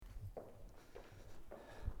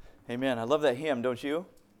Amen. I love that hymn, don't you?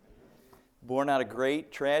 Born out of great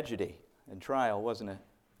tragedy and trial, wasn't it?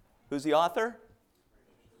 Who's the author?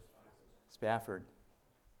 Spafford.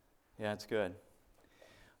 Yeah, it's good.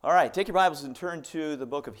 All right, take your Bibles and turn to the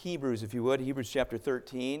book of Hebrews, if you would. Hebrews chapter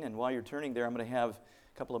 13. And while you're turning there, I'm going to have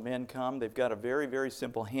a couple of men come. They've got a very, very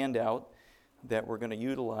simple handout that we're going to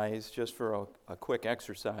utilize just for a quick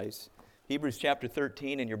exercise. Hebrews chapter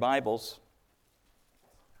 13 in your Bibles.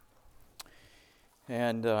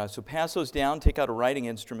 And so pass those down. Take out a writing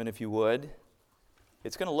instrument, if you would.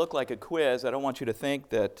 It's going to look like a quiz. I don't want you to think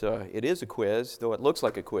that it is a quiz, though it looks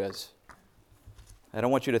like a quiz. I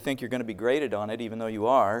don't want you to think you're going to be graded on it, even though you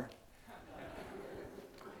are.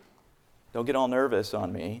 Don't get all nervous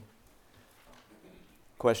on me.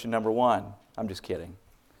 Question number 1. I'm just kidding.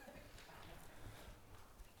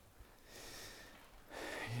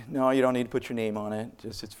 No, you don't need to put your name on it.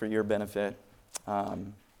 Just it's for your benefit.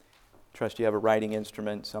 Trust you have a writing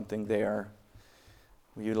instrument, something there.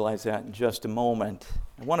 We'll utilize that in just a moment.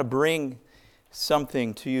 I want to bring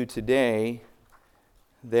something to you today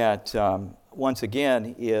that, once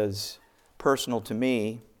again, is personal to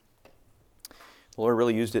me. The Lord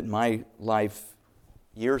really used it in my life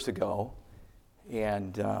years ago.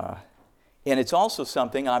 And it's also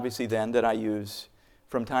something, obviously, then, that I use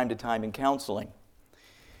from time to time in counseling.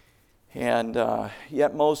 And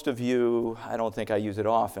yet most of you, I don't think I use it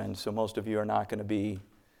often, so most of you are not going to be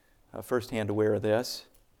firsthand aware of this.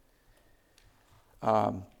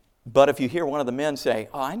 But if you hear one of the men say,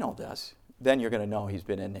 "Oh, I know this," then you're going to know he's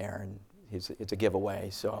been in there, and it's a giveaway.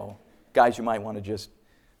 So, guys, you might want to just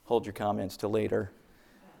hold your comments till later.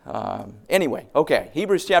 Anyway, okay,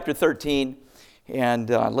 Hebrews chapter 13, and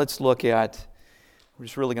let's look at, we're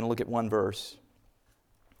just really going to look at one verse,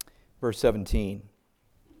 verse 17.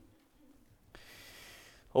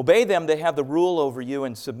 Obey them that have the rule over you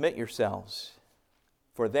and submit yourselves,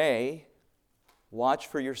 for they watch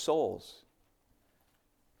for your souls,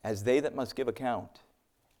 as they that must give account,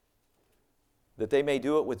 that they may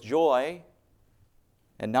do it with joy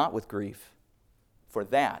and not with grief, for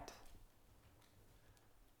that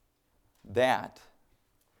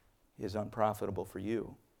is unprofitable for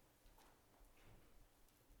you.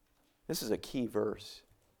 This is a key verse.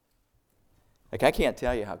 Like, I can't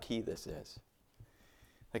tell you how key this is.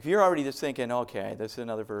 Like, if you're already just thinking, okay, this is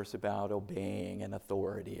another verse about obeying and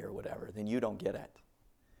authority or whatever, then you don't get it.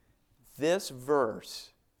 This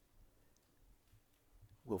verse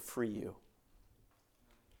will free you.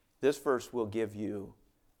 This verse will give you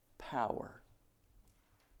power.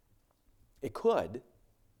 It could,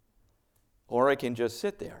 or it can just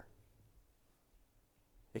sit there.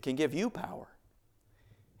 It can give you power.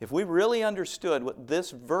 If we really understood what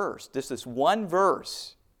this verse, this one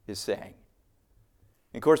verse is saying,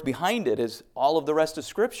 and of course, behind it is all of the rest of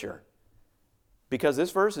Scripture, because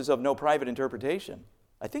this verse is of no private interpretation.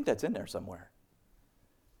 I think that's in there somewhere.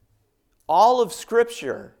 All of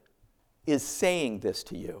Scripture is saying this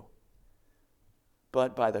to you.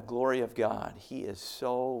 But by the glory of God, He is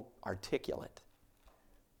so articulate.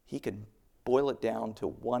 He can boil it down to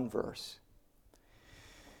one verse.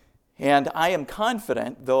 And I am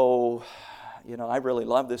confident, though, I really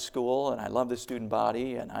love this school, and I love this student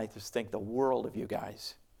body, and I just think the world of you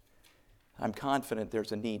guys. I'm confident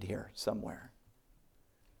there's a need here somewhere.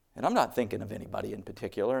 And I'm not thinking of anybody in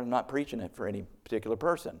particular. I'm not preaching it for any particular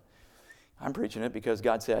person. I'm preaching it because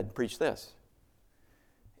God said, preach this.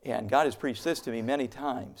 And God has preached this to me many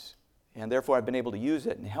times, and therefore I've been able to use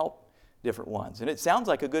it and help different ones. And it sounds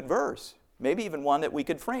like a good verse, maybe even one that we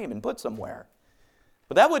could frame and put somewhere.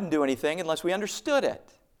 But that wouldn't do anything unless we understood it.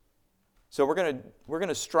 So we're going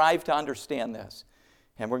to strive to understand this.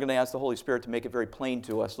 And we're going to ask the Holy Spirit to make it very plain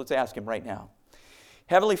to us. Let's ask Him right now.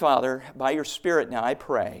 Heavenly Father, by your Spirit now I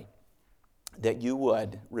pray that you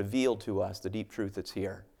would reveal to us the deep truth that's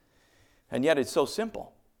here. And yet it's so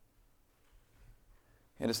simple.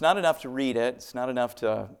 And it's not enough to read it. It's not enough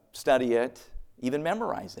to study it, even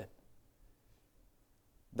memorize it.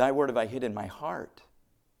 Thy word have I hid in my heart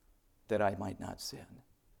that I might not sin.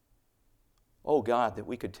 Oh God, that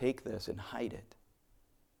we could take this and hide it.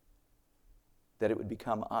 That it would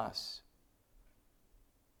become us.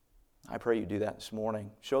 I pray you do that this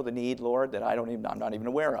morning. Show the need, Lord, that I'm not even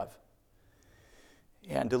aware of.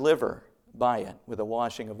 And deliver by it with a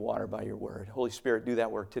washing of water by your word. Holy Spirit, do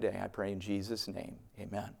that work today. I pray in Jesus' name.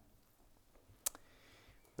 Amen.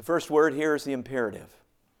 The first word here is the imperative.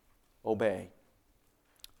 Obey.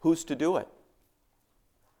 Who's to do it?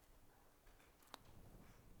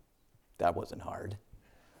 That wasn't hard.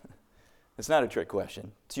 It's not a trick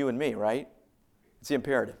question. It's you and me, right? It's the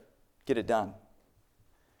imperative. Get it done.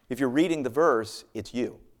 If you're reading the verse, it's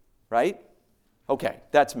you, right? Okay,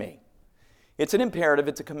 that's me. It's an imperative,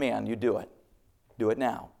 it's a command. You do it. Do it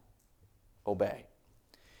now. Obey.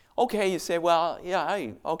 Okay, you say, well,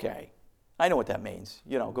 yeah, okay. I know what that means.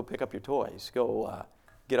 Go pick up your toys. Go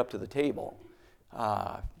get up to the table.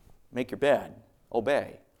 Make your bed.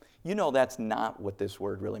 Obey. That's not what this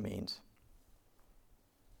word really means.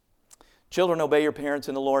 Children, obey your parents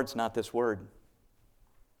in the Lord. It's not this word.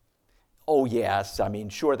 Oh, yes.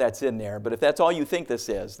 Sure, that's in there. But if that's all you think this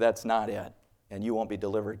is, that's not it. And you won't be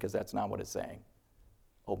delivered because that's not what it's saying.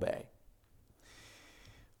 Obey.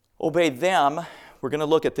 Obey them. We're going to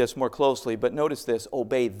look at this more closely, but notice this.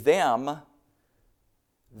 Obey them.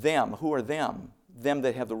 Them. Who are them? Them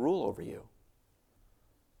that have the rule over you.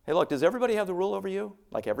 Hey, look, does everybody have the rule over you?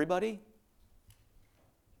 Like everybody?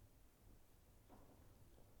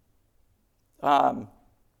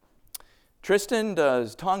 Tristan,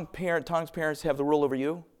 does Tong's parents have the rule over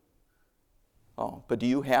you? Oh, but do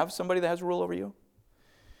you have somebody that has a rule over you?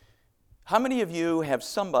 How many of you have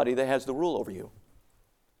somebody that has the rule over you?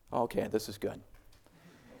 Okay, this is good.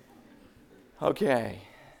 Okay.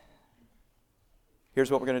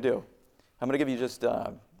 Here's what we're going to do. I'm going to give you just,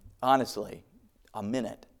 honestly, a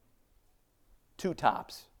minute. 2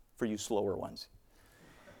 tops for you slower ones.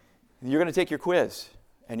 You're going to take your quiz.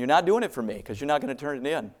 And you're not doing it for me because you're not going to turn it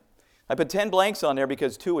in. I put 10 blanks on there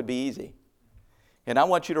because 2 would be easy. And I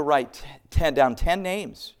want you to write down 10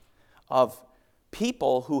 names of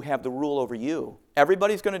people who have the rule over you.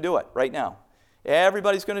 Everybody's going to do it right now.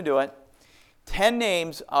 Everybody's going to do it. 10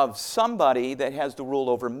 names of somebody that has the rule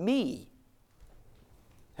over me.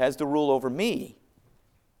 Has the rule over me.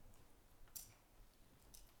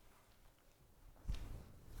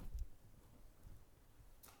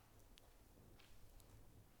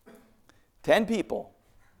 Ten people.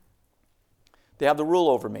 They have the rule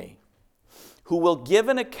over me, who will give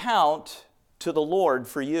an account to the Lord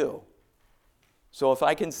for you. So if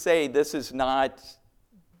I can say this is not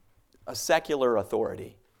a secular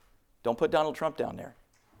authority, don't put Donald Trump down there.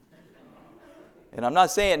 And I'm not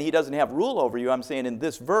saying he doesn't have rule over you. I'm saying in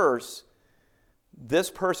this verse, this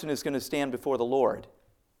person is going to stand before the Lord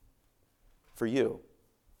for you.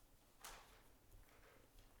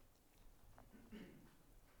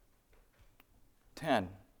 Ten.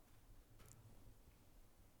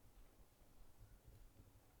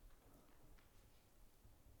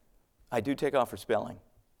 I do take off for spelling.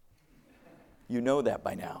 You know that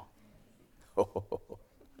by now.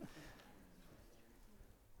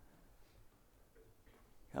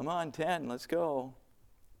 Come on, 10, let's go.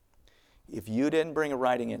 If you didn't bring a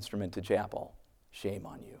writing instrument to chapel, shame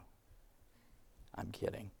on you. I'm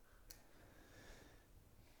kidding.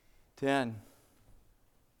 10.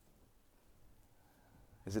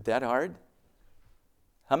 Is it that hard?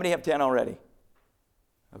 How many have 10 already?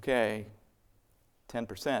 Okay,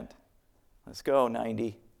 10%. Let's go,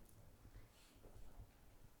 90.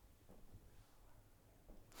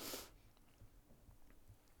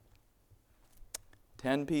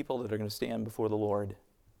 Ten people that are going to stand before the Lord.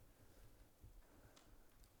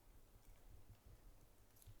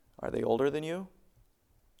 Are they older than you?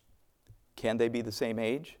 Can they be the same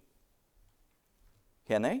age?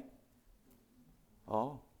 Can they?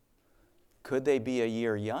 Oh. Could they be a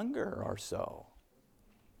year younger or so?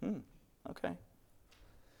 Okay.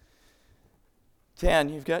 10,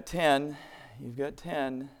 you've got 10. You've got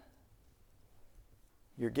 10.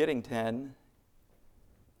 You're getting 10.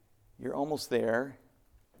 You're almost there.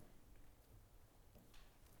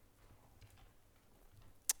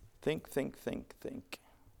 Think.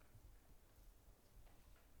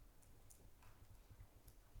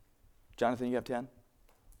 Jonathan, you have 10?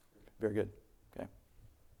 Very good. Okay.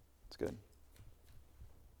 That's good.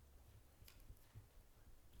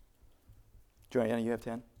 Joanna, you have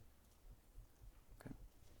 10? Okay.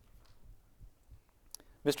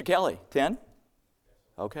 Mr. Kelly, 10?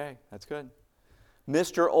 Okay, that's good.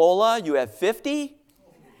 Mr. Ola, you have 50?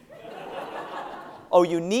 Oh,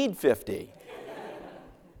 you need 50.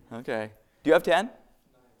 Okay. Do you have 10?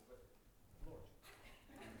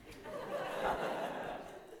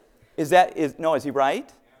 Is he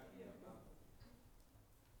right?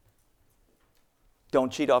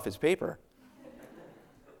 Don't cheat off his paper.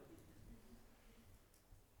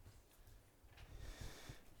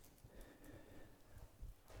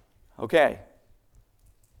 Okay.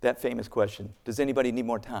 That famous question, does anybody need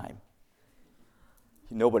more time?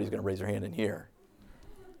 Nobody's going to raise their hand in here.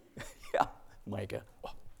 Yeah, Micah. Oh.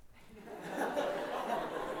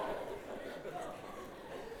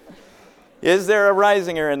 Is there a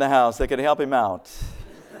Risinger in the house that could help him out?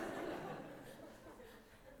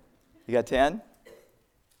 You got 10?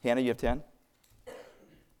 Hannah, you have 10?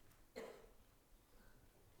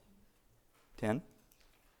 10?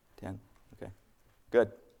 10. Okay.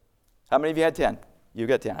 Good. How many of you had 10? You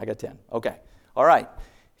got 10. I got 10. Okay. All right.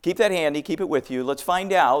 Keep that handy. Keep it with you. Let's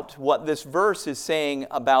find out what this verse is saying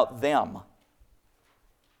about them.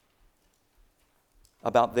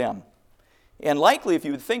 About them. And likely, if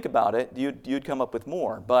you would think about it, you'd come up with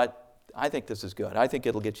more. But I think this is good. I think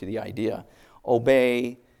it'll get you the idea.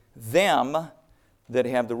 Obey them that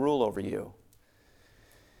have the rule over you.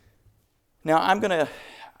 Now, I'm going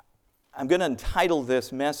to entitle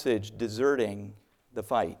this message, Deserting the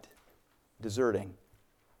Fight. Deserting.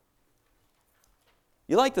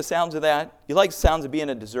 You like the sounds of that? You like the sounds of being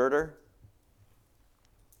a deserter?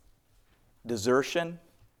 Desertion?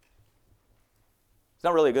 It's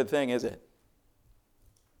not really a good thing, is it?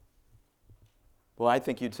 Well, I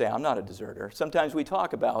think you'd say, I'm not a deserter. Sometimes we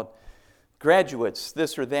talk about graduates,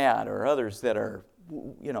 this or that, or others that are,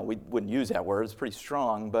 we wouldn't use that word, it's pretty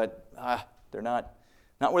strong, but they're not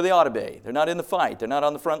where they ought to be. They're not in the fight. They're not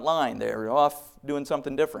on the front line. They're off doing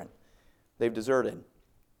something different. They've deserted.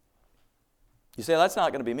 You say, that's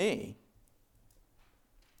not going to be me.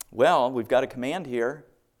 Well, we've got a command here.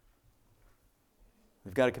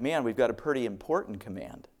 We've got a command. We've got a pretty important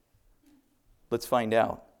command. Let's find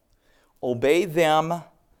out. Obey them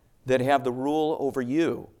that have the rule over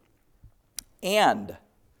you, and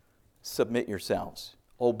submit yourselves.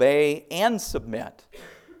 Obey and submit.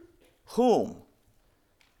 Whom?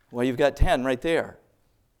 Well, you've got 10 right there.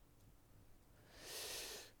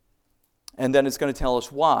 And then it's going to tell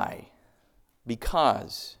us why.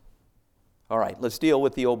 Because. All right, let's deal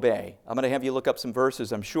with the obey. I'm going to have you look up some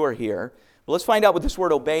verses, I'm sure, here. But let's find out what this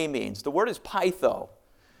word obey means. The word is pytho.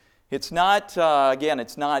 It's not,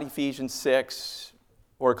 it's not Ephesians 6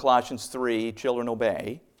 or Colossians 3, children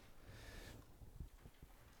obey.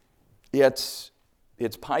 It's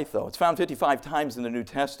pytho. It's found 55 times in the New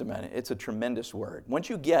Testament. It's a tremendous word. Once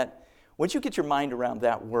you get your mind around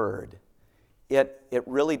that word, it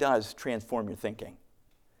really does transform your thinking.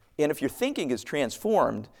 And if your thinking is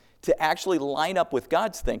transformed to actually line up with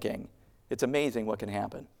God's thinking, it's amazing what can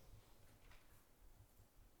happen.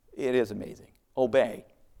 It is amazing. Obey.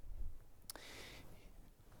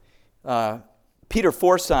 Peter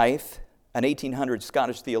Forsyth, an 1800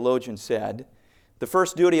 Scottish theologian, said, the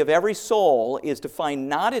first duty of every soul is to find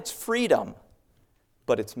not its freedom,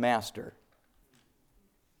 but its master.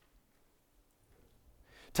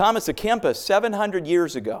 Thomas à Kempis, 700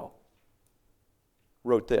 years ago,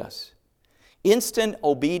 wrote this: instant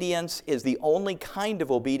obedience is the only kind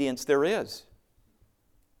of obedience there is.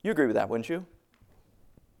 You agree with that, wouldn't you?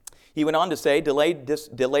 He went on to say,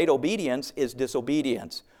 delayed obedience is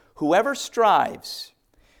disobedience. Whoever strives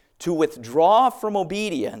to withdraw from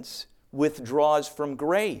obedience withdraws from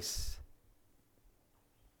grace.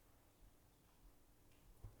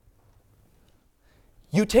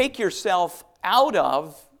 You take yourself out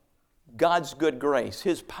of God's good grace,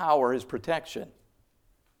 His power, His protection.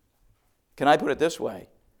 Can I put it this way?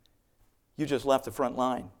 You just left the front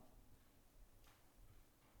line.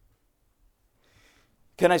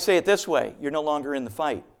 Can I say it this way? You're no longer in the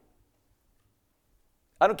fight.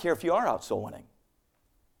 I don't care if you are out soul winning.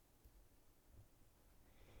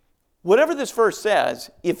 Whatever this verse says,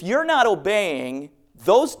 if you're not obeying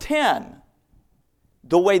those 10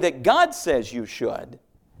 the way that God says you should,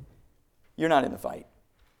 you're not in the fight.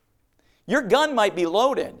 Your gun might be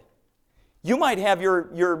loaded. You might have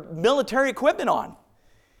your military equipment on,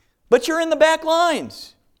 but you're in the back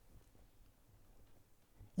lines.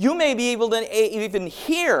 You may be able to even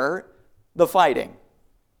hear the fighting,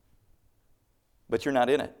 but you're not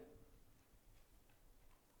in it.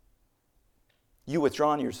 You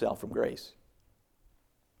withdrawn yourself from grace.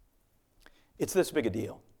 It's this big a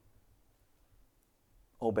deal.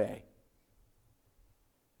 Obey.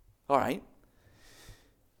 All right.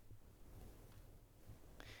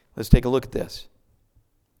 Let's take a look at this.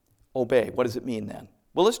 Obey. What does it mean then?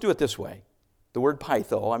 Well, let's do it this way. The word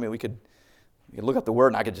pytho, we could look up the word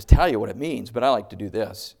and I could just tell you what it means, but I like to do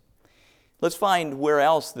this. Let's find where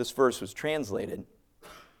else this verse was translated,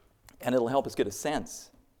 and it'll help us get a sense,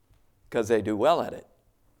 because they do well at it.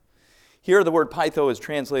 Here the word pytho is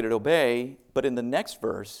translated obey, but in the next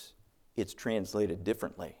verse, it's translated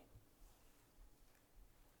differently.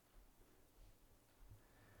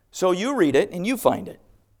 So you read it and you find it.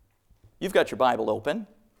 You've got your Bible open.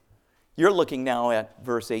 You're looking now at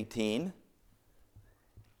verse 18.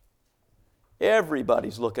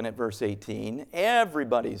 Everybody's looking at verse 18.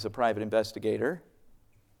 Everybody's a private investigator.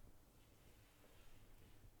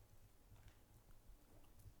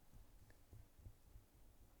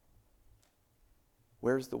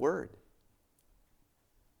 Where's the word?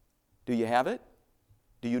 Do you have it?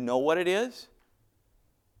 Do you know what it is?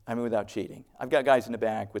 I mean, without cheating. I've got guys in the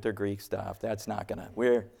back with their Greek stuff. That's not going to,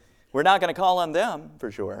 we're not going to call on them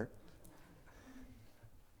for sure.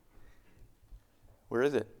 Where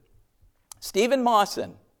is it? Stephen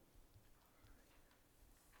Mawson.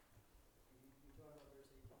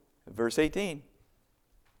 Verse 18.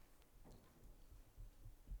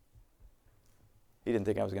 He didn't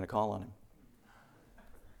think I was going to call on him.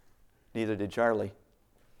 Neither did Charlie.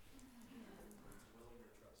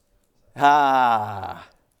 Ah.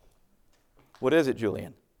 What is it,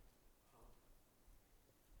 Julian?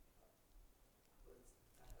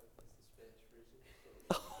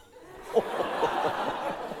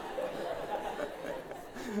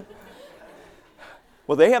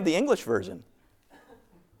 Well, they have the English version.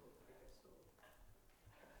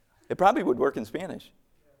 It probably would work in Spanish.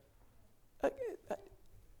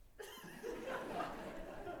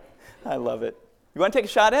 I love it. You want to take a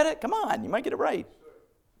shot at it? Come on, you might get it right.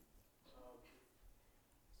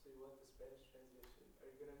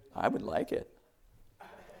 I would like it.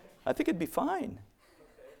 I think it'd be fine.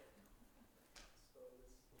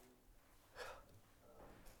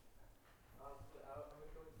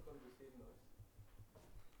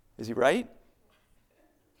 Is he right?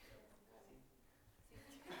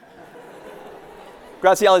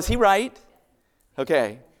 Graciela, is he right?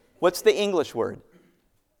 Okay. What's the English word?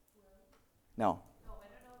 No.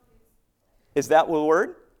 Is that the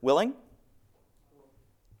word? Willing?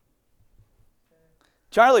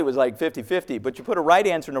 Charlie was like 50-50, but you put a right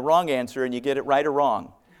answer and a wrong answer and you get it right or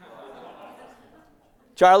wrong.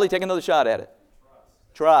 Charlie, take another shot at it.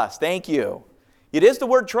 Trust. Thank you. It is the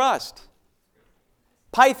word trust.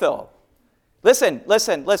 Pytho. Listen.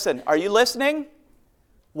 Are you listening?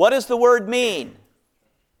 What does the word mean?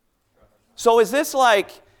 So is this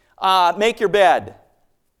like, make your bed?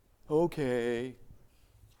 Okay.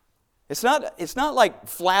 It's not like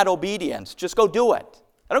flat obedience. Just go do it.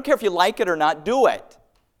 I don't care if you like it or not, do it.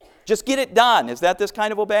 Just get it done. Is that this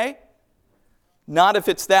kind of obey? Not if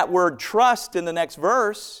it's that word trust in the next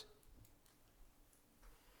verse.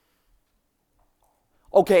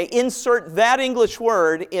 Okay, insert that English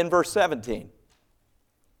word in verse 17.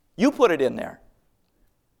 You put it in there.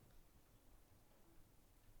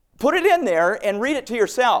 Put it in there and read it to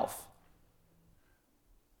yourself.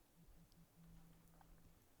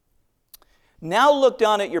 Now look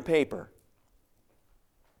down at your paper.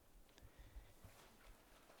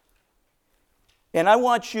 And I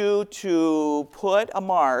want you to put a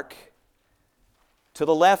mark to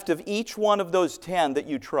the left of each one of those 10 that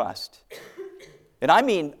you trust. And I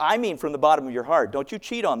mean from the bottom of your heart. Don't you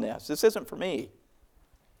cheat on this. This isn't for me.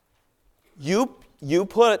 You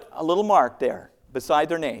put a little mark there beside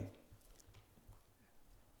their name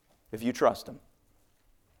if you trust them.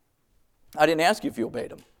 I didn't ask you if you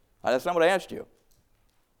obeyed them. That's not what I asked you.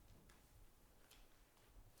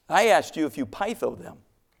 I asked you if you pytho them.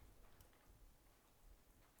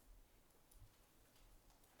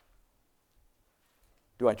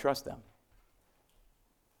 Do I trust them?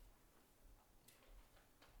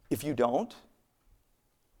 If you don't,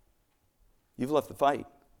 you've left the fight.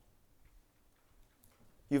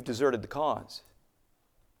 You've deserted the cause.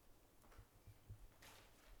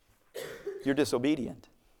 You're disobedient.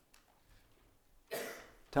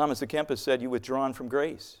 Thomas à Kempis said, "You withdrawn from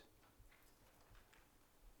grace."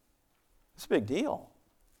 It's a big deal.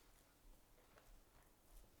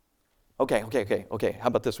 Okay. How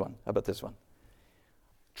about this one?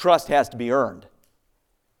 Trust has to be earned.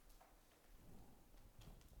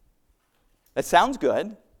 That sounds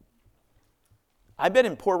good. I bet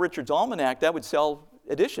in Poor Richard's Almanac that would sell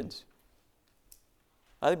editions.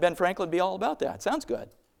 I think Ben Franklin would be all about that. Sounds good.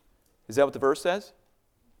 Is that what the verse says?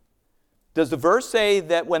 Does the verse say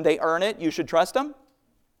that when they earn it, you should trust them?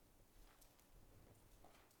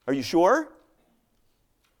 Are you sure?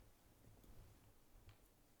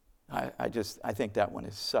 I think that one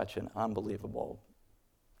is such an unbelievable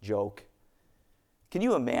joke. Can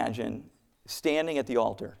you imagine standing at the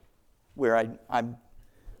altar where I'm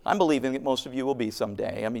believing that most of you will be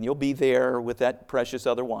someday. I mean, you'll be there with that precious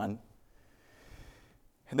other one.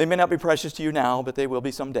 And they may not be precious to you now, but they will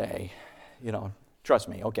be someday. Trust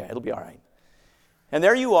me, okay, it'll be all right. And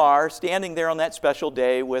there you are, standing there on that special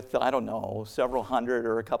day with, I don't know, several hundred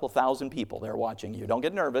or a couple thousand people there watching you. Don't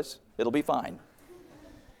get nervous. It'll be fine.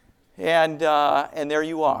 And there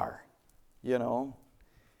you are,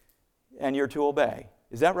 and you're to obey.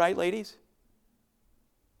 Is that right, ladies?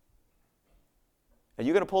 Are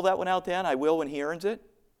you going to pull that one out then? I will when he earns it?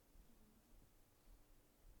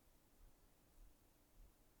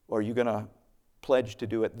 Or are you going to pledge to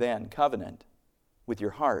do it then, covenant with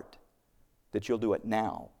your heart that you'll do it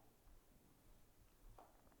now?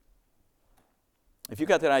 If you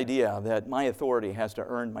got that idea that my authority has to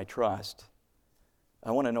earn my trust,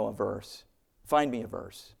 I want to know a verse. Find me a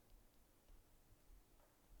verse.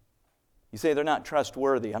 You say they're not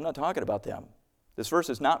trustworthy. I'm not talking about them. This verse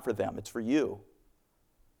is not for them. It's for you.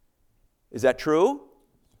 Is that true?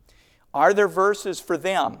 Are there verses for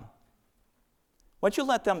them? Why don't you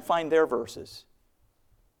let them find their verses?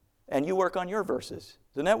 And you work on your verses.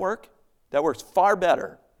 Doesn't that work? That works far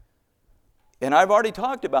better. And I've already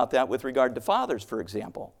talked about that with regard to fathers, for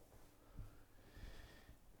example.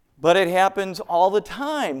 But it happens all the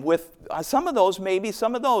time with some of those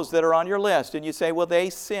that are on your list. And you say, well,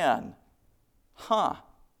 they sin. I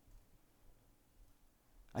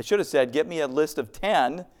should have said, get me a list of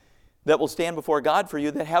 10 that will stand before God for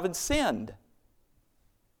you that haven't sinned.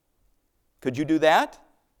 Could you do that?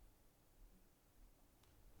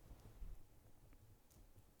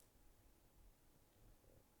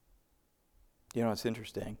 You know, it's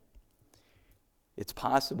interesting. It's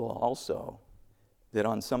possible also that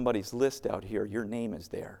on somebody's list out here, your name is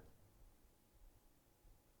there.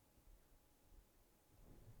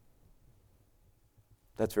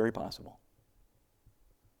 That's very possible.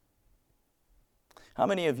 How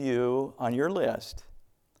many of you on your list,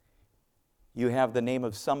 you have the name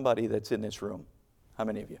of somebody that's in this room? How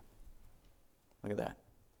many of you? Look at that.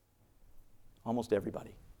 Almost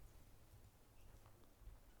everybody.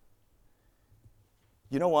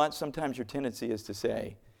 You know what? Sometimes your tendency is to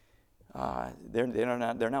say,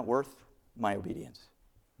 they're not worth my obedience,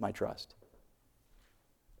 my trust.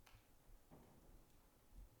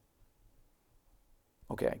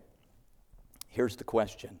 Okay, here's the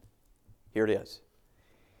question. Here it is.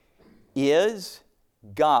 Is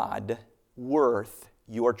God worth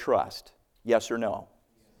your trust? Yes or no?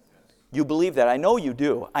 Yes. You believe that. I know you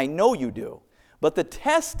do. I know you do. But the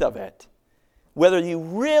test of it, whether you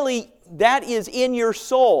really, that is in your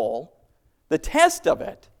soul, the test of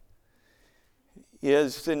it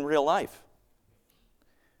is in real life.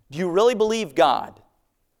 Do you really believe God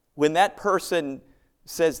when that person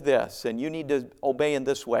says this, and you need to obey in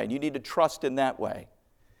this way, and you need to trust in that way?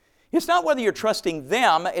 It's not whether you're trusting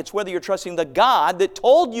them, it's whether you're trusting the God that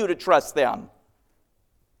told you to trust them.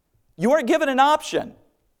 You weren't given an option.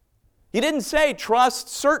 He didn't say trust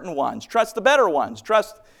certain ones, trust the better ones,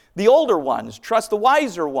 trust the older ones, trust the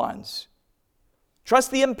wiser ones,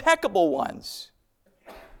 trust the impeccable ones.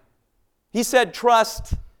 He said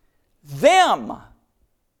trust them.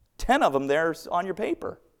 10 of them there's on your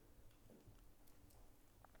paper.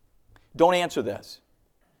 Don't answer this.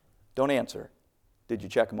 Don't answer. Did you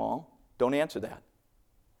check them all? Don't answer that.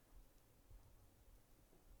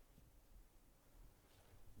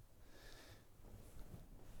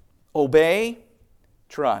 Obey,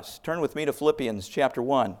 trust. Turn with me to Philippians chapter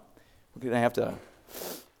 1. We're going to have to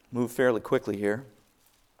move fairly quickly here.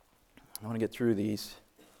 I want to get through these.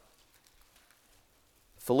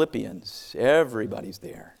 Philippians, everybody's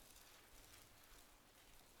there.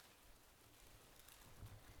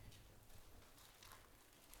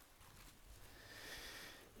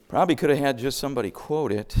 Probably could have had just somebody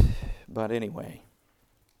quote it, but anyway.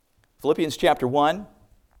 Philippians chapter 1,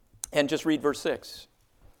 and just read verse 6.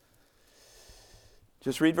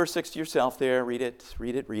 Just read verse 6 to yourself there. Read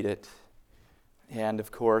it. And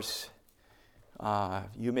of course,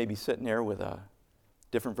 you may be sitting there with a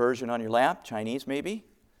different version on your lap, Chinese maybe,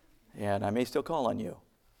 and I may still call on you.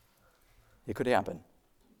 It could happen.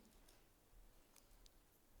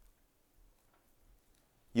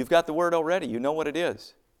 You've got the word already. You know what it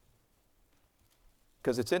is.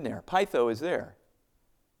 Because it's in there. Pytho is there.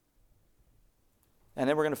 And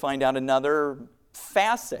then we're going to find out another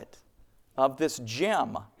facet of this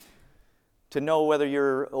gem to know whether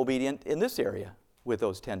you're obedient in this area with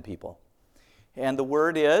those 10 people. And the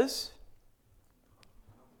word is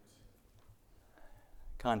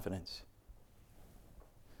confidence.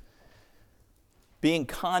 Being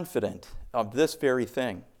confident of this very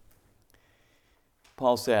thing.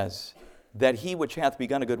 Paul says that he which hath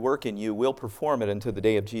begun a good work in you will perform it unto the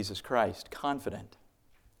day of Jesus Christ. Confident.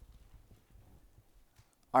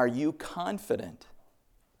 Are you confident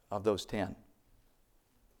of those 10?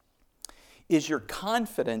 Is your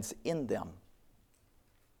confidence in them?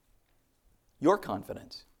 Your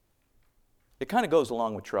confidence. It kind of goes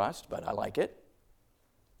along with trust, but I like it.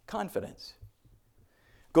 Confidence.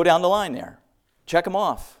 Go down the line there. Check them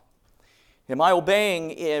off. Am I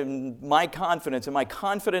obeying in my confidence? Am I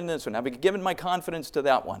confident in this one? Have I given my confidence to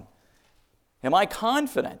that one? Am I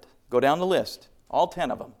confident? Go down the list. All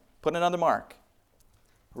 10 of them. Put another mark.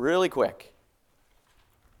 Really quick.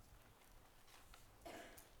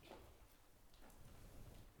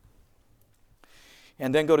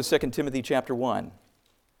 And then go to 2 Timothy chapter 1.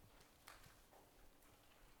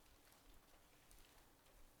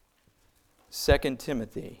 2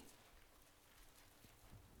 Timothy.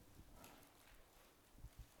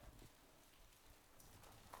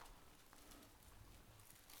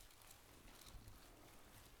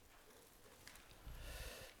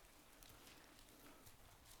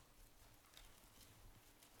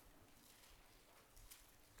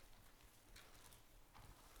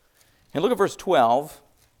 And look at verse 12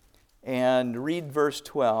 and read verse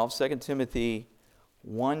 12, 2 Timothy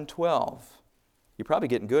 1:12. You're probably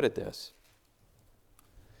getting good at this.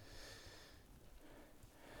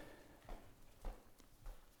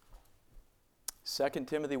 Second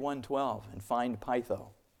Timothy 1:12, and find Pytho.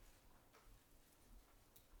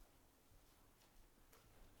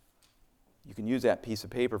 You can use that piece of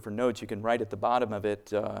paper for notes. You can write at the bottom of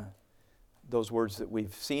it those words that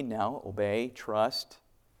we've seen now: obey, trust,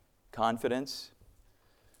 confidence.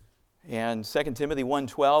 And 2 Timothy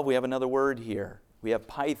 1:12, we have another word here. We have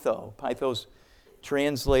Pytho. Pytho's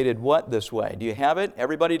translated what this way? Do you have it?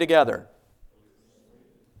 Everybody together.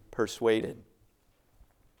 Persuaded.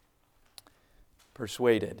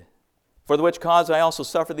 Persuaded. For the which cause I also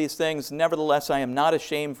suffer these things. Nevertheless, I am not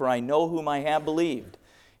ashamed, for I know whom I have believed,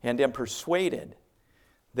 and am persuaded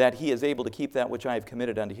that he is able to keep that which I have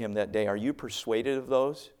committed unto him that day. Are you persuaded of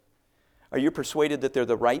those? Are you persuaded that they're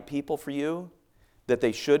the right people for you? That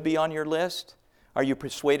they should be on your list? Are you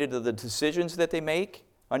persuaded of the decisions that they make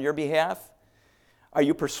on your behalf? Are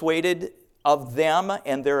you persuaded of them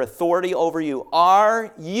and their authority over you?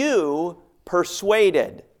 Are you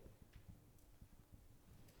persuaded?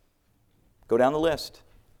 Go down the list.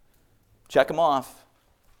 Check them off.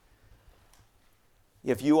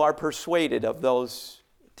 If you are persuaded of those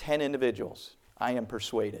 10 individuals, I am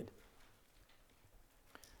persuaded.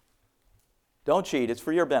 Don't cheat, it's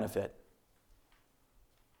for your benefit.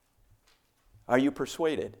 Are you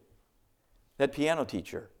persuaded? That piano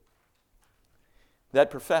teacher,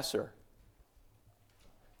 that professor,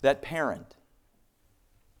 that parent,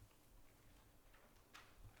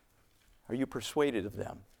 are you persuaded of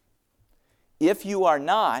them? If you are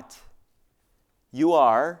not, you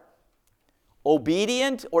are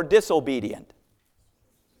obedient or disobedient?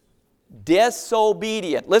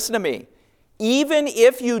 Disobedient. Listen to me. Even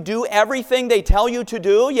if you do everything they tell you to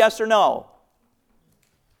do, yes or no?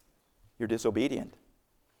 You're disobedient.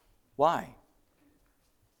 Why?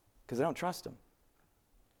 Because I don't trust them.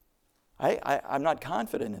 I'm not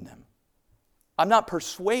confident in them. I'm not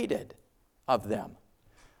persuaded of them.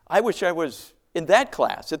 I wish I was in that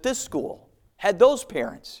class at this school, had those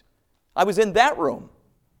parents. I was in that room.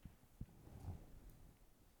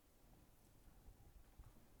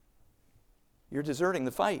 You're deserting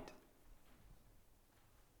the fight.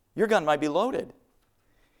 Your gun might be loaded.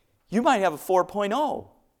 You might have a 4.0,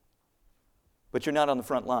 but you're not on the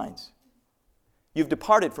front lines. You've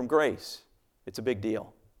departed from grace. It's a big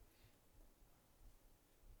deal.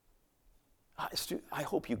 I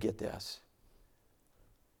hope you get this.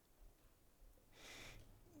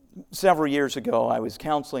 Several years ago, I was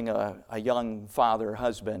counseling a young father,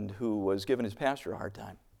 husband, who was giving his pastor a hard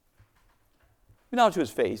time. Now, to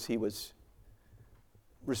his face, he was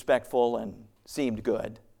respectful and seemed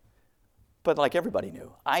good. But like everybody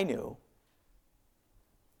knew, I knew.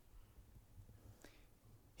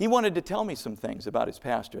 He wanted to tell me some things about his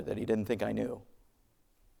pastor that he didn't think I knew.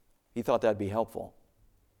 He thought that'd be helpful.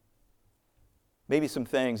 Maybe some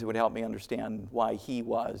things that would help me understand why he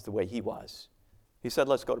was the way he was. He said,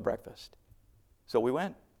 let's go to breakfast. So we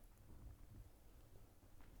went.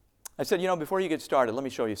 I said, before you get started, let me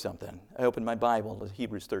show you something. I opened my Bible to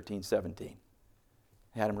Hebrews 13:17.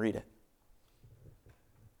 I had him read it.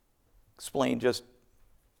 Explain just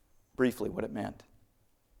briefly what it meant.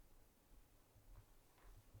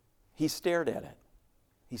 He stared at it.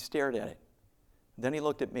 He stared at it. Then he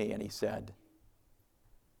looked at me and he said,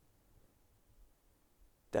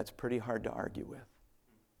 that's pretty hard to argue with.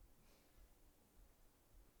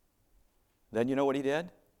 Then you know what he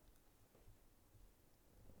did?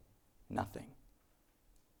 Nothing.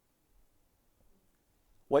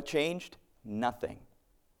 What changed? Nothing.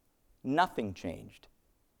 Nothing changed.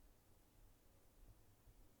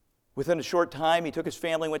 Within a short time, he took his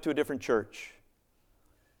family and went to a different church.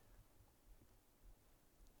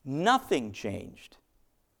 Nothing changed.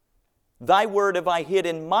 Thy word have I hid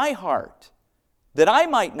in my heart, that I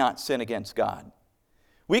might not sin against God.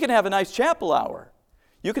 We can have a nice chapel hour.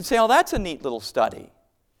 You could say, oh, that's a neat little study.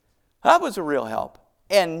 That was a real help.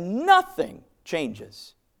 And nothing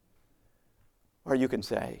changes. Or you can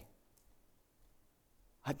say,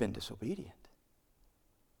 I've been disobedient.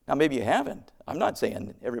 Now, maybe you haven't. I'm not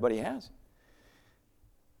saying everybody has.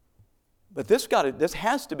 But this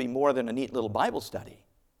has to be more than a neat little Bible study.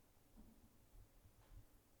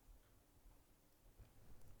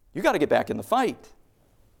 You got to get back in the fight.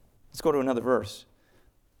 Let's go to another verse.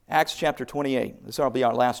 Acts chapter 28. This will be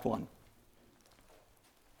our last one.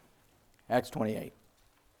 Acts 28.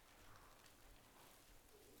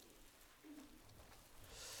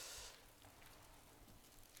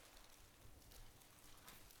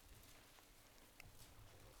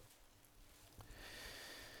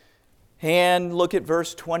 And look at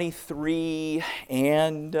verse 23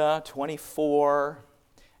 and 24.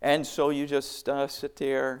 And so you just sit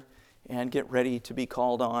there and get ready to be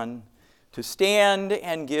called on to stand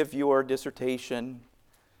and give your dissertation.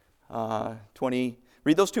 Read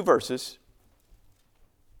those two verses.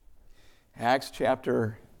 Acts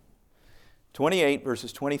chapter 28,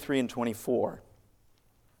 verses 23 and 24.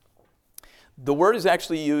 The word is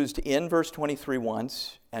actually used in verse 23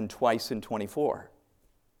 once and twice in 24.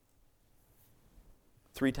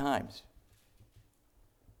 3 times.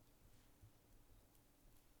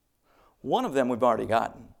 One of them we've already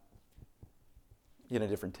gotten in a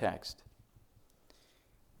different text.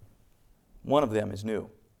 One of them is new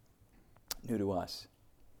to us.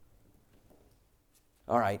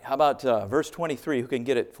 All right, how about verse 23? Who can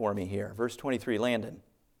get it for me here? Verse 23, Landon.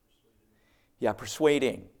 Yeah,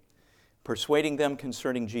 persuading. Persuading them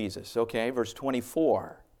concerning Jesus. Okay, verse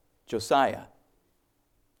 24, Josiah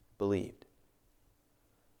believed.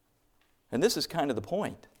 And this is kind of the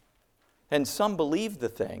point. And some believed the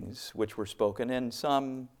things which were spoken, and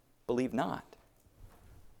some believed not.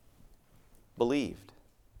 Believed.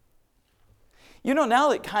 You know,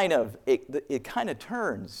 now it kind of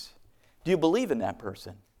turns. Do you believe in that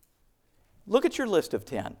person? Look at your list of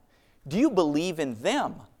 10. Do you believe in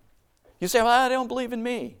them? You say, well, I don't believe in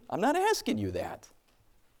me. I'm not asking you that.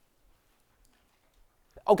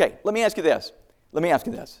 Okay, let me ask you this.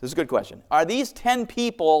 This is a good question. Are these 10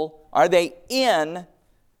 people, are they in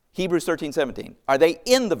Hebrews 13:17? Are they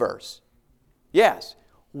in the verse? Yes.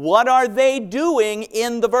 What are they doing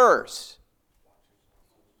in the verse?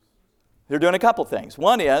 They're doing a couple things.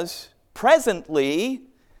 One is, presently,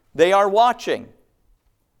 they are watching.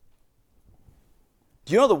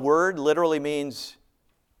 Do you know the word literally means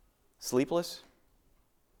sleepless?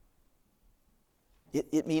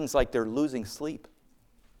 It means like they're losing sleep.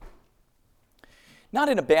 Not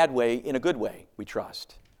in a bad way, in a good way, we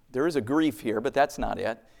trust. There is a grief here, but that's not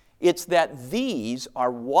it. It's that these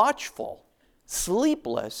are watchful,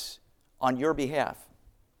 sleepless on your behalf.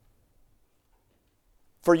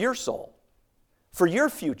 For your soul, for your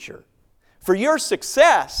future, for your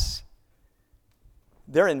success.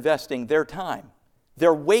 They're investing their time,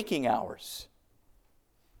 their waking hours.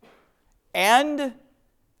 And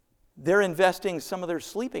they're investing some of their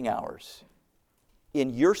sleeping hours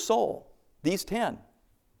in your soul. These 10.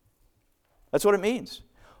 That's what it means.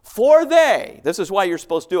 For they, this is why you're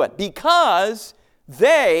supposed to do it, because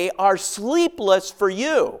they are sleepless for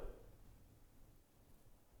you.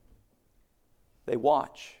 They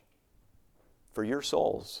watch for your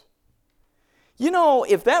souls. You know,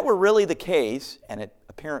 if that were really the case, and it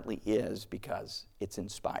apparently is because it's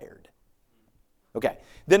inspired. Okay,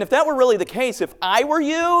 then if that were really the case, if I were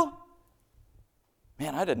you,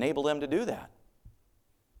 man, I'd enable them to do that.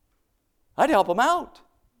 I'd help them out,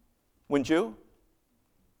 wouldn't you?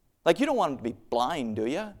 Like, you don't want them to be blind, do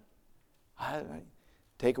you?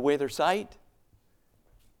 Take away their sight.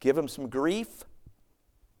 Give them some grief.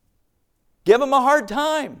 Give them a hard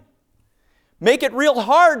time. Make it real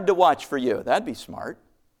hard to watch for you. That'd be smart.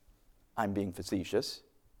 I'm being facetious.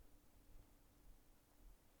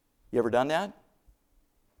 You ever done that?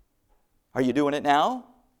 Are you doing it now?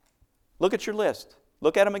 Look at your list.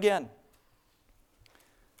 Look at them again.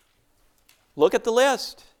 Look at the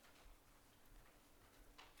list.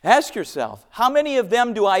 Ask yourself, how many of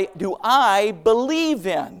them do I believe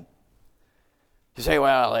in? You say,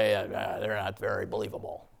 well, they're not very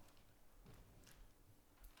believable.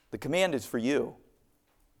 The command is for you.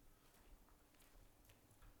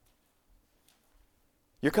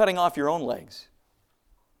 You're cutting off your own legs.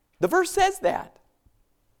 The verse says that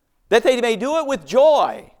they may do it with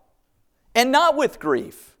joy and not with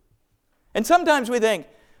grief. And sometimes we think,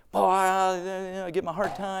 oh, I give them a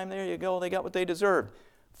hard time. There you go. They got what they deserved.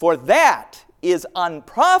 For that is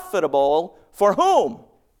unprofitable for whom?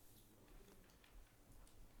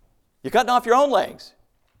 You're cutting off your own legs.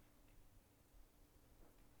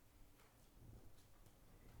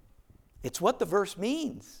 It's what the verse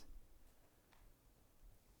means.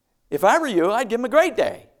 If I were you, I'd give them a great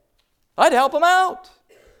day. I'd help them out.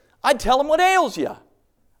 I'd tell them what ails you.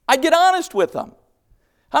 I'd get honest with them.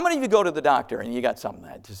 How many of you go to the doctor and you got something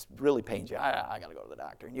that just really pains you? I got to go to the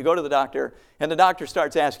doctor. And you go to the doctor and the doctor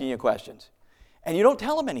starts asking you questions. And you don't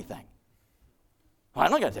tell him anything. Well,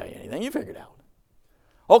 I'm not going to tell you anything. You figure it out.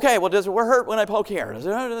 Okay, well, does it hurt when I poke here? Does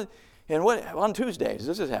it, and what on Tuesdays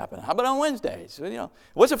does this happen? How about on Wednesdays?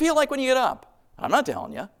 What's it feel like when you get up? I'm not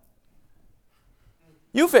telling you.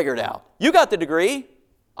 You figure it out. You got the degree.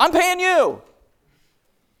 I'm paying you.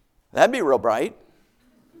 That'd be real bright.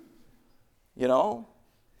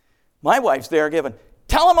 My wife's there giving,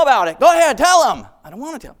 tell them about it. Go ahead, tell them. I don't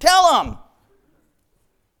want to tell them. Tell them.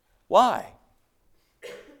 Why?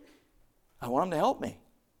 I want them to help me.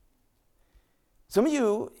 Some of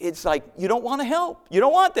you, it's like you don't want to help. You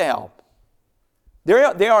don't want the help.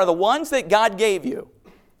 They are the ones that God gave you.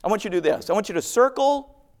 I want you to do this. I want you to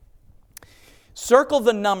circle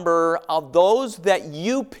the number of those that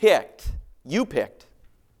you picked. You picked.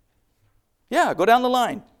 Yeah, go down the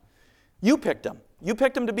line. You picked them. You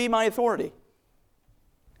picked them to be my authority.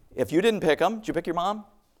 If you didn't pick them, did you pick your mom?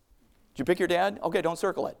 Did you pick your dad? Okay, don't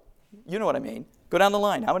circle it. You know what I mean. Go down the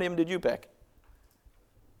line. How many of them did you pick?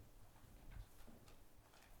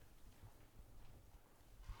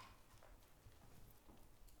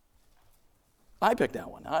 I picked that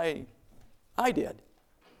one. I did.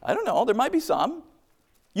 I don't know. There might be some.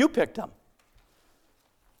 You picked them.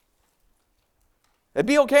 It'd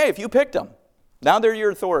be okay if you picked them. Now they're your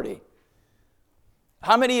authority.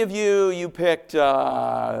 How many of you picked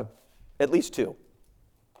at least 2?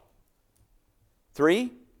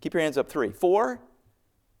 3? Keep your hands up. 3. 4?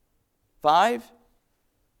 5?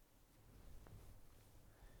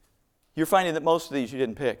 You're finding that most of these you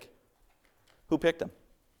didn't pick. Who picked them?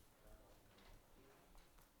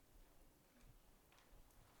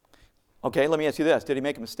 Okay, let me ask you this. Did he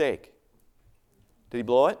make a mistake? Did he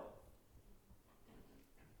blow it?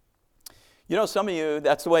 Some of you,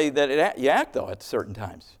 that's the way that you act, though, at certain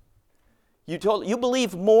times. You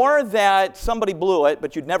believe more that somebody blew it,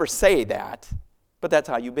 but you'd never say that. But that's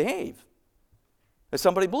how you behave. That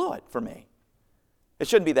somebody blew it for me. It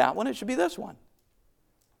shouldn't be that one. It should be this one.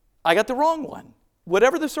 I got the wrong one,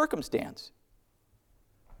 whatever the circumstance.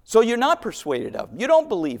 So you're not persuaded of them. You don't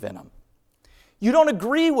believe in them. You don't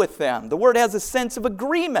agree with them. The word has a sense of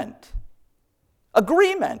agreement.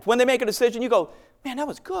 Agreement. When they make a decision, you go, man, that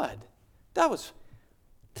was good.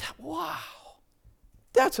 Wow.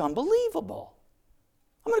 That's unbelievable.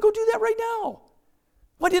 I'm going to go do that right now.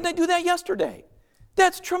 Why didn't I do that yesterday?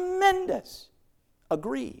 That's tremendous.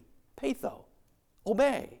 Agree. Patho.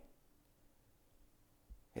 Obey.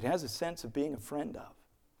 It has a sense of being a friend of.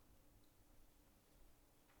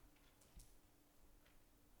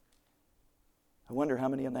 I wonder how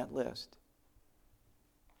many on that list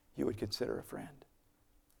you would consider a friend.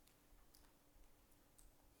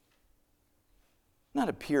 Not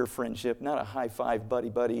a peer friendship, not a high five, buddy,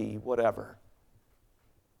 whatever.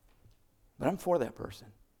 But I'm for that person.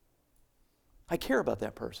 I care about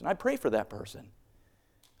that person. I pray for that person.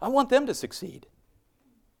 I want them to succeed.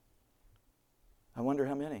 I wonder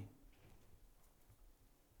how many.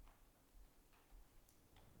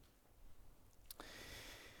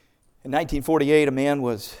 In 1948, a man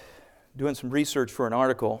was doing some research for an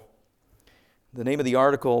article. The name of the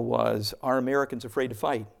article was, Are Americans Afraid to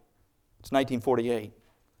Fight? It's 1948.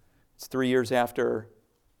 It's 3 years after.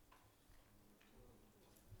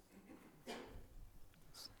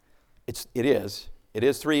 It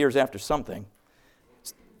is 3 years after something.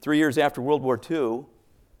 It's 3 years after World War II.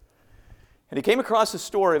 And he came across the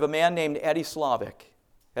story of a man named Eddie Slavic.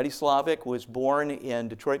 Eddie Slavic was born in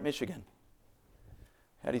Detroit, Michigan.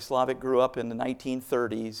 Eddie Slavic grew up in the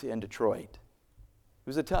 1930s in Detroit. He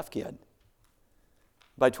was a tough kid.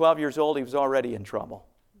 By 12 years old, he was already in trouble.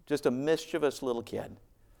 Just a mischievous little kid.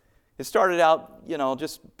 It started out,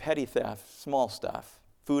 just petty theft, small stuff,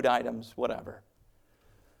 food items, whatever.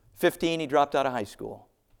 15, he dropped out of high school.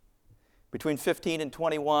 Between 15 and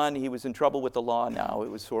 21, he was in trouble with the law now. It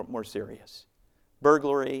was more serious.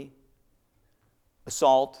 Burglary,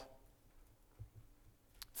 assault,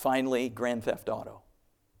 finally, grand theft auto.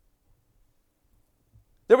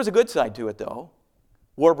 There was a good side to it, though.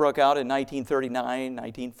 War broke out in 1939,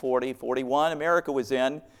 1940, 41. America was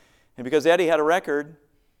in. And because Eddie had a record,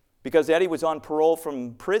 because Eddie was on parole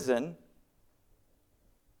from prison,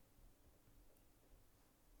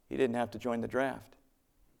 he didn't have to join the draft.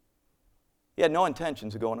 He had no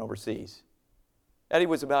intentions of going overseas. Eddie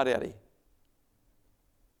was about Eddie.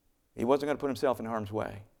 He wasn't going to put himself in harm's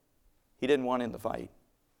way. He didn't want in the fight.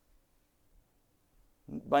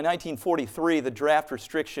 By 1943, the draft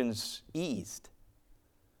restrictions eased.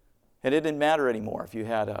 And it didn't matter anymore if you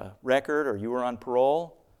had a record or you were on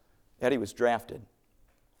parole. Eddie was drafted.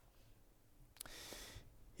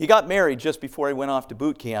 He got married just before he went off to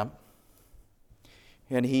boot camp.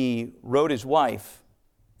 And he wrote his wife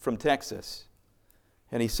from Texas.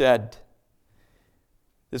 And he said,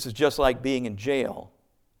 this is just like being in jail.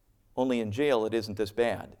 only in jail it isn't this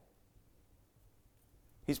bad.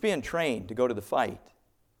 He's being trained to go to the fight.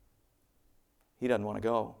 He doesn't want to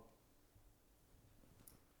go.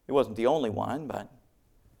 He wasn't the only one, but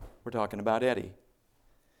we're talking about Eddie.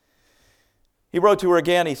 He wrote to her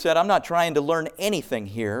again. He said, I'm not trying to learn anything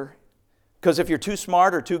here, because if you're too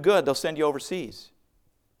smart or too good, they'll send you overseas.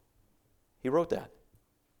 He wrote that.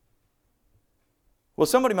 Well,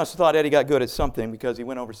 somebody must have thought Eddie got good at something because he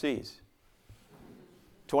went overseas.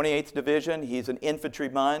 28th Division, he's an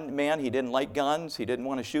infantryman. He didn't like guns. He didn't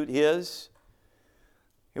want to shoot his.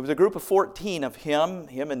 It was a group of 14 of him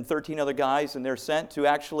and 13 other guys, and they're sent to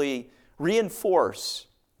actually reinforce.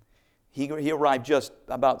 He arrived just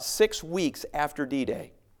about 6 weeks after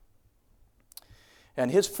D-Day. And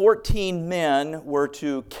his 14 men were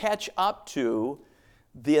to catch up to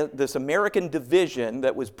this American division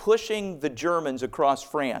that was pushing the Germans across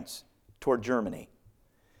France toward Germany.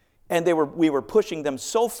 And we were pushing them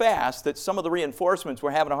so fast that some of the reinforcements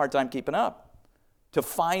were having a hard time keeping up to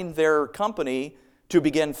find their company to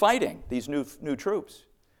begin fighting these new troops.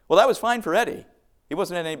 Well, that was fine for Eddie. He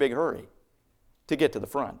wasn't in any big hurry to get to the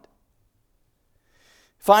front.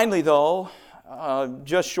 Finally, though,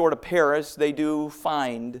 just short of Paris, they do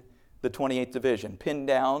find the 28th Division, pinned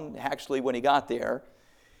down. Actually, when he got there,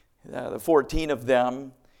 the 14 of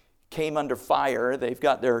them came under fire. They've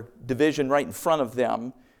got their division right in front of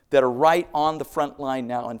them that are right on the front line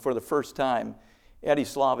now. And for the first time, Eddie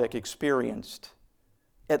Slavik experienced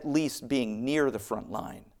at least being near the front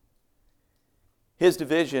line. His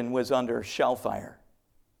division was under shell fire,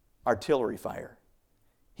 artillery fire.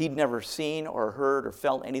 He'd never seen or heard or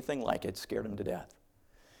felt anything like it. It scared him to death.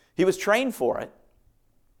 He was trained for it,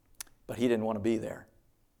 but he didn't want to be there.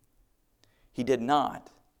 He did not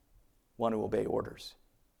want to obey orders.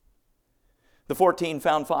 The 14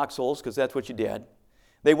 found foxholes, because that's what you did.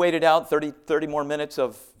 They waited out 30 more minutes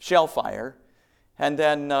of shell fire, and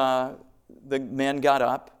then the men got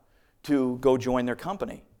up to go join their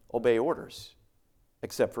company, obey orders,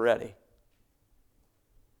 except for Eddie.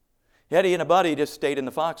 Eddie and a buddy just stayed in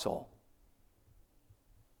the foxhole.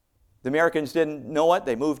 The Americans didn't know it.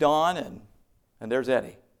 They moved on, and there's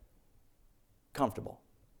Eddie. Comfortable.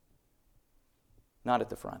 Not at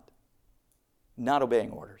the front. Not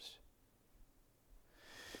obeying orders.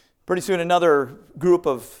 Pretty soon another group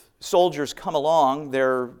of soldiers come along.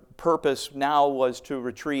 Their purpose now was to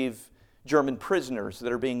retrieve German prisoners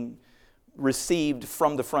that are being received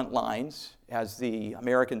from the front lines as the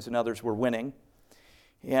Americans and others were winning.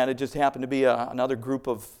 And it just happened to be another group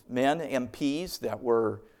of men, MPs, that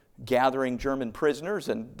were gathering German prisoners,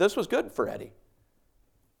 and this was good for Eddie.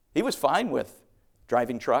 He was fine with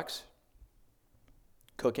driving trucks,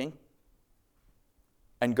 cooking,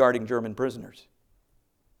 and guarding German prisoners.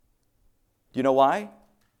 Do you know why?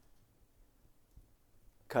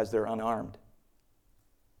 Because they're unarmed.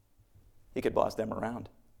 He could boss them around.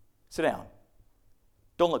 Sit down.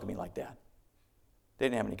 Don't look at me like that. They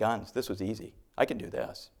didn't have any guns. This was easy. I can do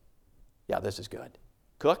this. Yeah, this is good.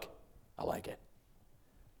 Cook? I like it.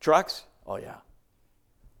 Trucks? Oh, yeah.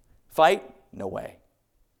 Fight? No way.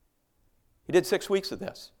 He did 6 weeks of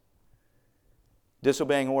this,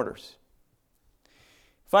 disobeying orders.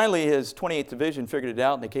 Finally, his 28th Division figured it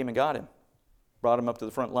out, and they came and got him, brought him up to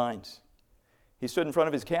the front lines. He stood in front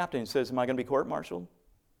of his captain and says, am I going to be court-martialed?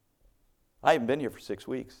 I haven't been here for 6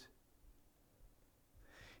 weeks.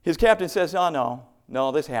 His captain says, oh,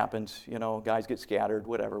 no, this happens. You know, guys get scattered,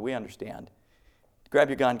 whatever. We understand. Grab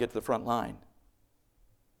your gun, get to the front line.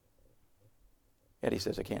 Eddie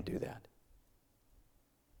says, I can't do that.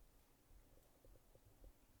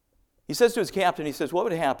 He says to his captain, he says, what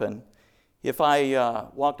would happen if I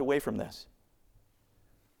walked away from this?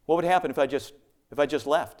 What would happen if I just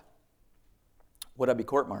left? Would I be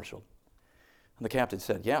court-martialed? And the captain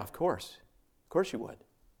said, yeah, of course. Of course you would.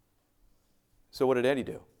 So what did Eddie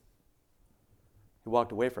do? He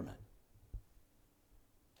walked away from it.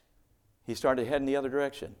 He started heading the other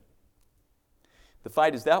direction. The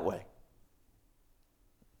fight is that way.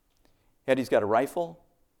 Eddie's got a rifle.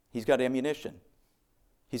 He's got ammunition.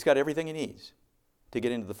 He's got everything he needs to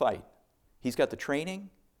get into the fight. He's got the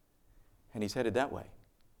training, and he's headed that way.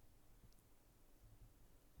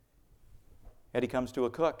 Eddie comes to a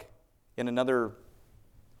cook in another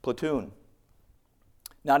platoon,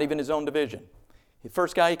 not even his own division. The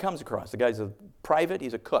first guy he comes across, the guy's a private,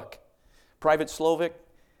 he's a cook. Private Slovik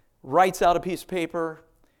writes out a piece of paper,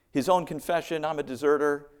 his own confession, I'm a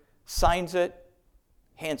deserter, signs it,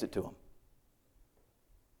 hands it to him.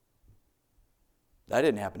 That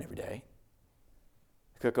didn't happen every day.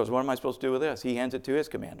 The cook goes, what am I supposed to do with this? He hands it to his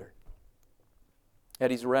commander.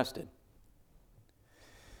 Eddie's arrested.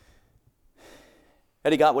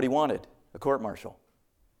 Eddie got what he wanted, a court-martial.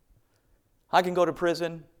 I can go to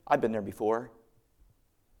prison. I've been there before.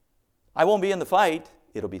 I won't be in the fight.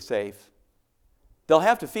 It'll be safe. They'll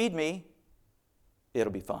have to feed me.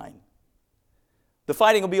 It'll be fine. The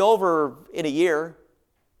fighting will be over in a year.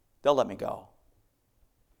 They'll let me go.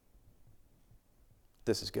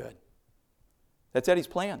 This is good. That's Eddie's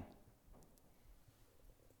plan.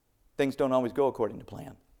 Things don't always go according to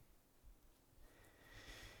plan.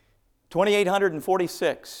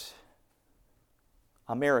 2,846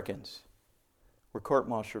 Americans were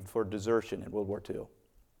court-martialed for desertion in World War II.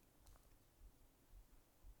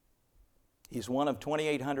 He's one of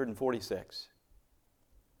 2,846.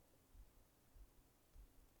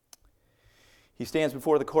 He stands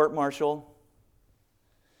before the court-martial,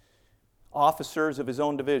 officers of his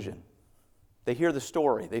own division. They hear the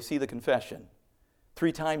story. They see the confession.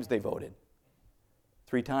 3 times they voted.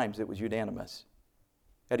 3 times it was unanimous.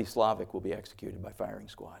 Eddie Slavik will be executed by firing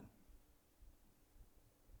squad.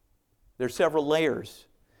 There's several layers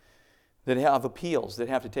that have appeals that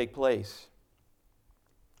have to take place.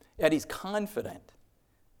 Eddie's confident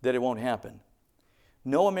that it won't happen.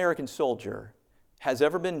 No American soldier has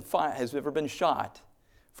ever been shot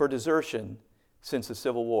for desertion since the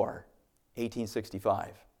Civil War,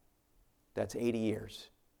 1865. That's 80 years.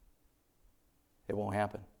 It won't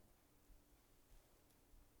happen.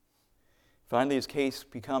 Finally, his case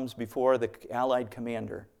becomes before the Allied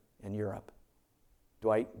commander in Europe,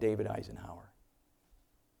 Dwight David Eisenhower.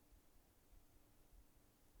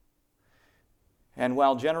 And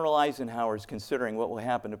while General Eisenhower is considering what will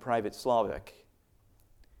happen to Private Slavik,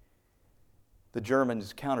 the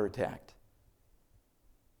Germans counterattacked.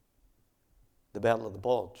 The Battle of the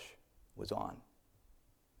Bulge was on.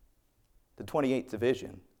 The 28th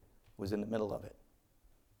Division was in the middle of it.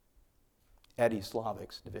 Eddie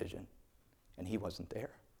Slavik's division, and he wasn't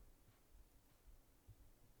there.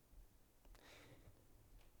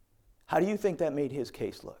 How do you think that made his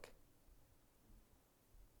case look?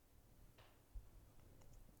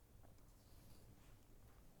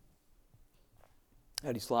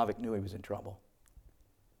 Eddie Slavik knew he was in trouble.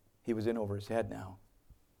 He was in over his head now.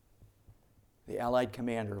 The Allied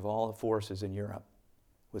commander of all the forces in Europe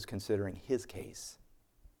was considering his case.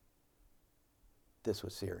 This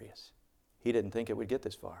was serious. He didn't think it would get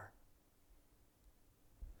this far.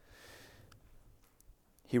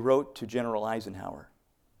 He wrote to General Eisenhower.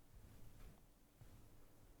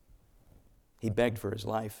 He begged for his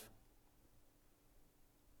life.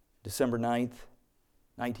 December 9th,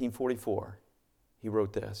 1944, he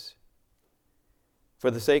wrote this. For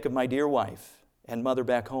the sake of my dear wife and mother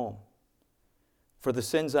back home, for the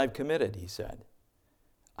sins I've committed, he said,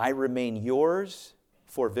 I remain yours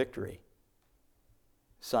for victory.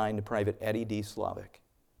 Signed, Private Eddie D. Slavik.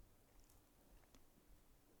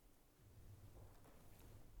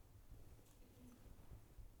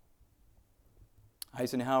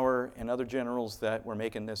 Eisenhower and other generals that were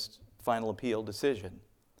making this final appeal decision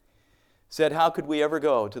said, how could we ever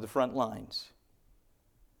go to the front lines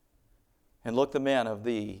and look the men of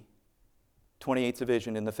the 28th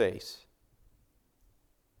Division in the face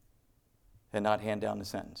and not hand down the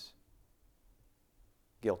sentence?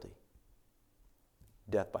 Guilty.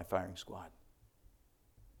 Death by firing squad.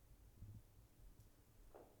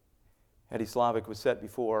 Eddie Slavik was set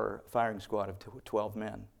before a firing squad of 12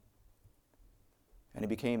 men. And he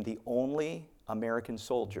became the only American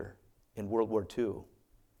soldier in World War II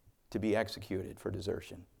to be executed for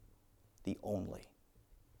desertion. The only.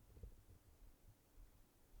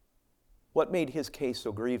 What made his case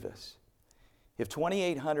so grievous? If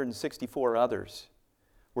 2,864 others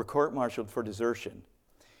were court-martialed for desertion,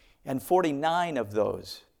 and 49 of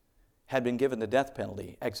those had been given the death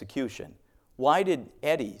penalty, execution, why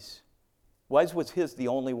was his the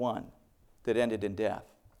only one that ended in death?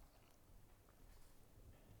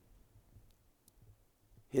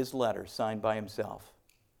 His letter, signed by himself,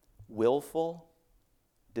 willful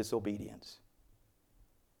disobedience.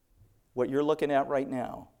 What you're looking at right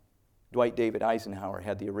now, Dwight David Eisenhower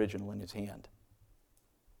had the original in his hand.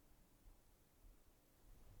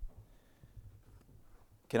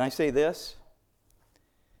 Can I say this?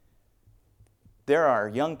 There are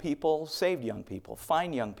young people, saved young people,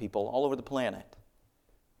 fine young people all over the planet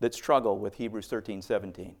that struggle with Hebrews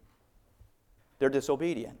 13:17. They're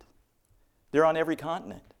disobedient. They're on every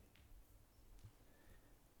continent.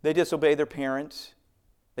 They disobey their parents.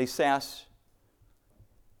 They sass.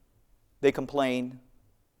 They complain.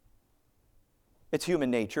 It's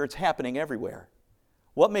human nature. It's happening everywhere.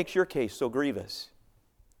 What makes your case so grievous?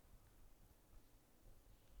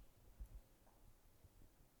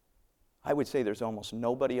 I would say there's almost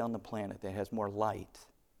nobody on the planet that has more light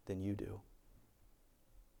than you do.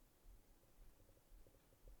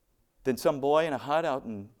 than some boy in a hut out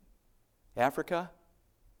in Africa?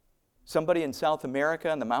 Somebody in South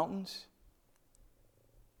America in the mountains?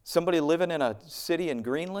 Somebody living in a city in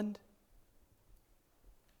Greenland?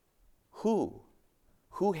 Who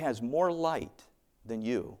has more light than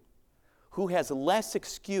you? Who has less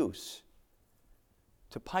excuse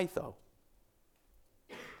to Pytho?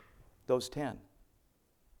 Those 10.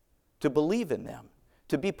 To believe in them,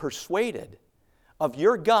 to be persuaded of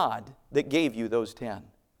your God that gave you those 10.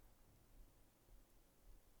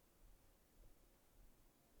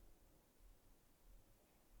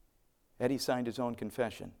 Eddie signed his own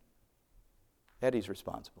confession. Eddie's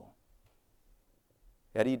responsible.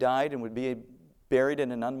 Eddie died and would be buried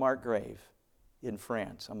in an unmarked grave in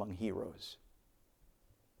France among heroes.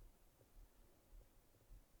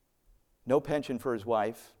 No pension for his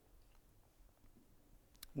wife.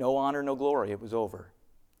 No honor, no glory. It was over.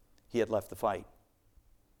 He had left the fight.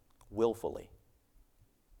 Willfully.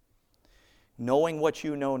 Knowing what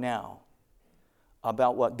you know now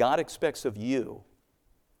about what God expects of you,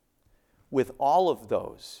 with all of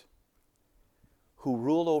those who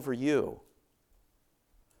rule over you,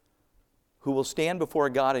 who will stand before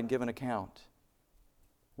God and give an account,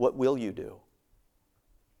 what will you do?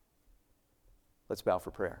 Let's bow for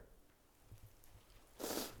prayer.